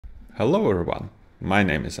Hello everyone, my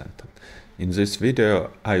name is Anton. In this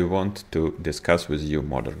video I want to discuss with you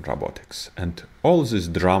modern robotics and all this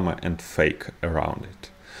drama and fake around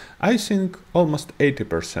it. I think almost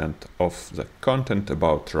 80% of the content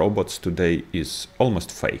about robots today is almost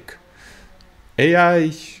fake.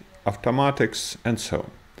 AI, automatics and so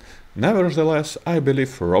on. Nevertheless, I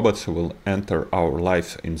believe robots will enter our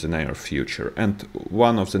lives in the near future, and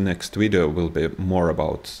one of the next video will be more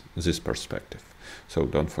about this perspective. So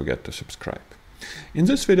don't forget to subscribe. In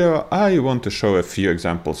this video, I want to show a few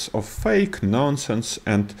examples of fake, nonsense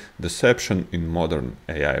and deception in modern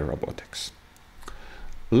AI robotics.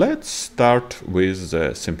 Let's start with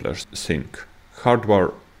the simplest thing,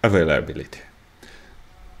 hardware availability.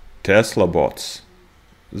 Tesla bots.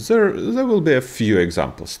 There will be a few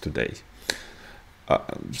examples today.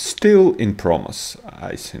 Still in promise,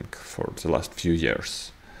 I think, for the last few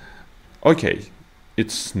years. Okay,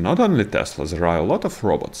 it's not only Tesla, there are a lot of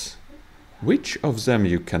robots. Which of them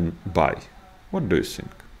you can buy? What do you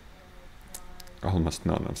think? Almost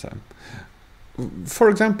none of them. For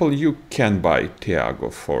example, you can buy Tiago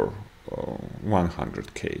for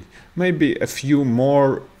 100k. Maybe a few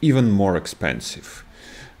more, even more expensive.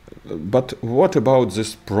 But what about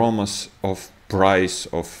this promise of price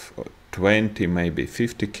of 20, maybe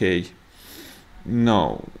 50k?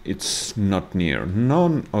 No, it's not near.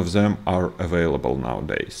 None of them are available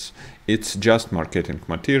nowadays. It's just marketing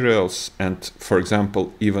materials and, for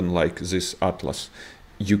example, even like this Atlas.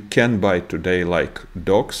 You can buy today like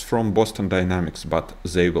docks from Boston Dynamics, but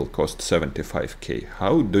they will cost 75k.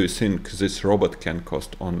 How do you think this robot can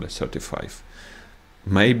cost only 35?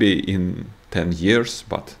 Maybe in 10 years,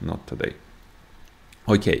 but not today.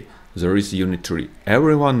 Okay, there is Unitary.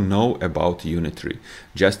 Everyone know about Unitary.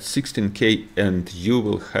 Just 16k and you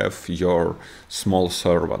will have your small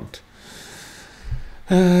servant.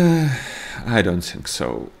 I don't think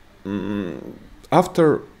so.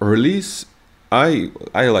 After release, I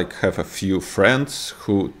like have a few friends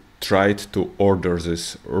who tried to order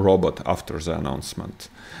this robot after the announcement.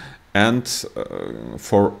 And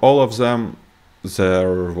for all of them,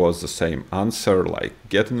 there was the same answer, like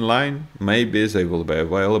get in line, maybe they will be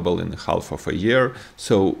available in half of a year,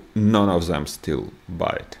 so none of them still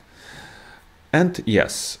buy it. And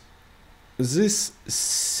yes, this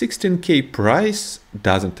 16k price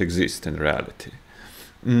doesn't exist in reality.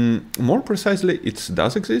 More precisely, it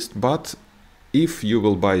does exist, but if you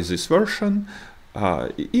will buy this version,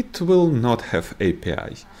 it will not have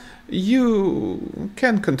API. You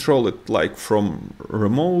can control it like from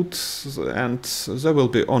remote, and there will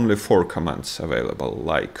be only 4 commands available,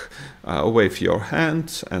 like wave your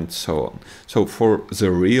hands and so on. So for the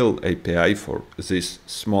real API for this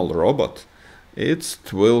small robot, it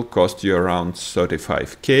will cost you around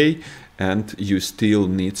 35k, and you still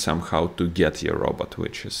need somehow to get your robot,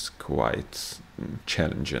 which is quite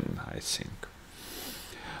challenging, I think.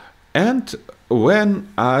 And when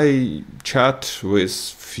I chat with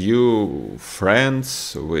few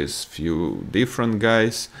friends, with few different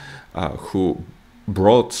guys who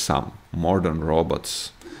brought some modern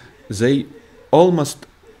robots, they almost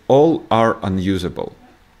all are unusable.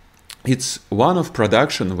 It's one of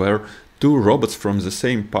production where 2 robots from the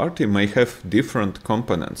same party may have different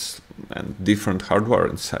components and different hardware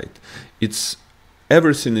inside.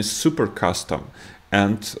 Everything is super custom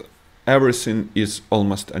and everything is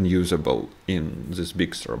almost unusable in this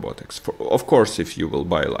big robotics. Of course, if you will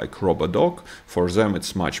buy like RoboDog, for them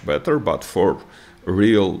it's much better, but for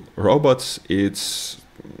real robots it's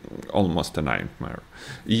almost a nightmare.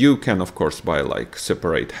 You can of course buy like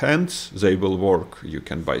separate hands, they will work. You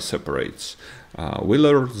can buy separate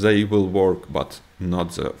wheeler, they will work, but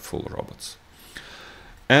not the full robots.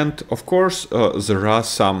 And of course there are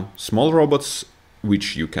some small robots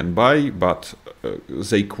which you can buy, but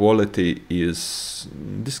their quality is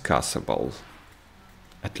discussable,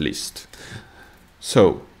 at least.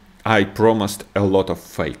 So, I promised a lot of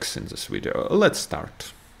fakes in this video. Let's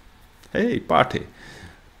start. Hey, party!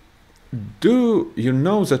 Do you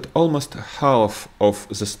know that almost half of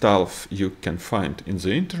the stuff you can find in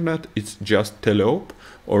the internet is just Teleop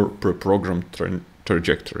or pre-programmed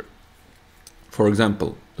trajectory? For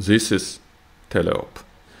example, this is Teleop.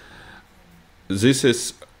 This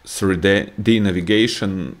is 3D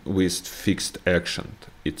navigation with fixed action.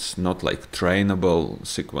 It's not like trainable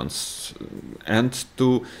sequence. And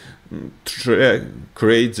to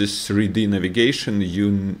create this 3D navigation,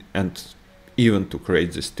 and even to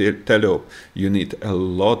create this Teleop, you need a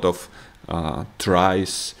lot of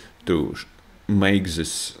tries to make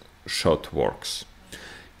this shot works.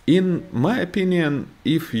 In my opinion,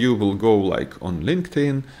 if you will go like on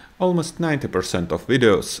LinkedIn, almost 90% of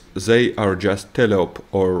videos, they are just Teleop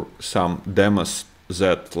or some demos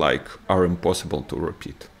that are impossible to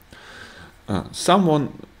repeat. Someone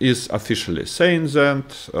is officially saying that,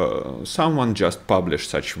 someone just published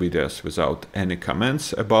such videos without any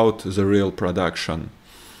comments about the real production.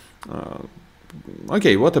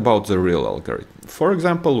 Okay, what about the real algorithm? For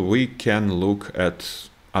example, we can look at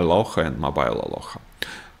Aloha and Mobile Aloha.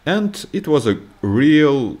 And it was a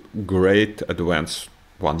real great advance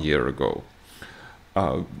 1 year ago.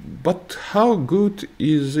 But how good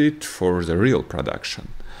is it for the real production?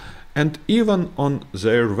 And even on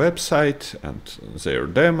their website and their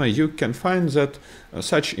demo, you can find that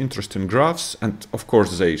such interesting graphs, and of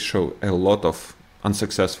course they show a lot of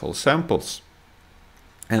unsuccessful samples.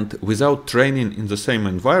 And without training in the same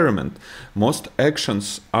environment, most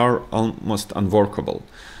actions are almost unworkable.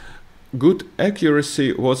 Good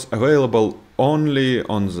accuracy was available only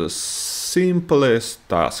on the simplest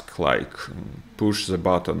task, like push the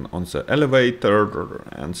button on the elevator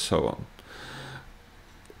and so on.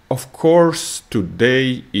 Of course,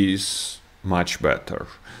 today is much better,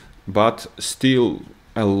 but still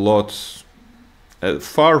a lot,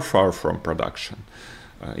 far from production.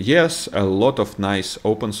 Yes, a lot of nice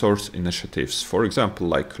open source initiatives, for example,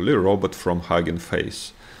 like Robot from Hugging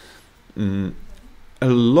Face. A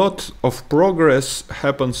lot of progress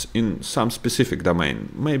happens in some specific domain.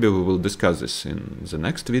 Maybe we will discuss this in the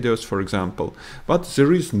next videos, for example, but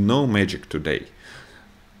there is no magic today.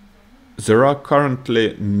 There are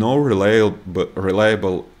currently no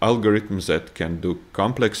reliable algorithms that can do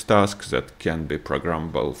complex tasks, that can be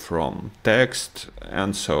programmable from text,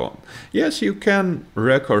 and so on. Yes, you can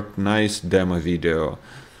record nice demo video,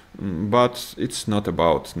 but it's not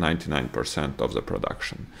about 99% of the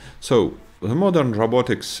production. So the modern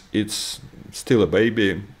robotics, it's still a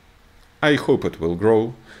baby. I hope it will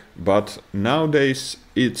grow, but nowadays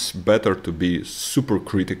it's better to be super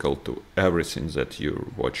critical to everything that you're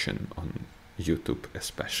watching on YouTube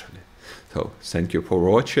especially. So thank you for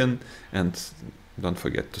watching, and don't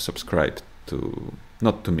forget to subscribe to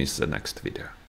not to miss the next video.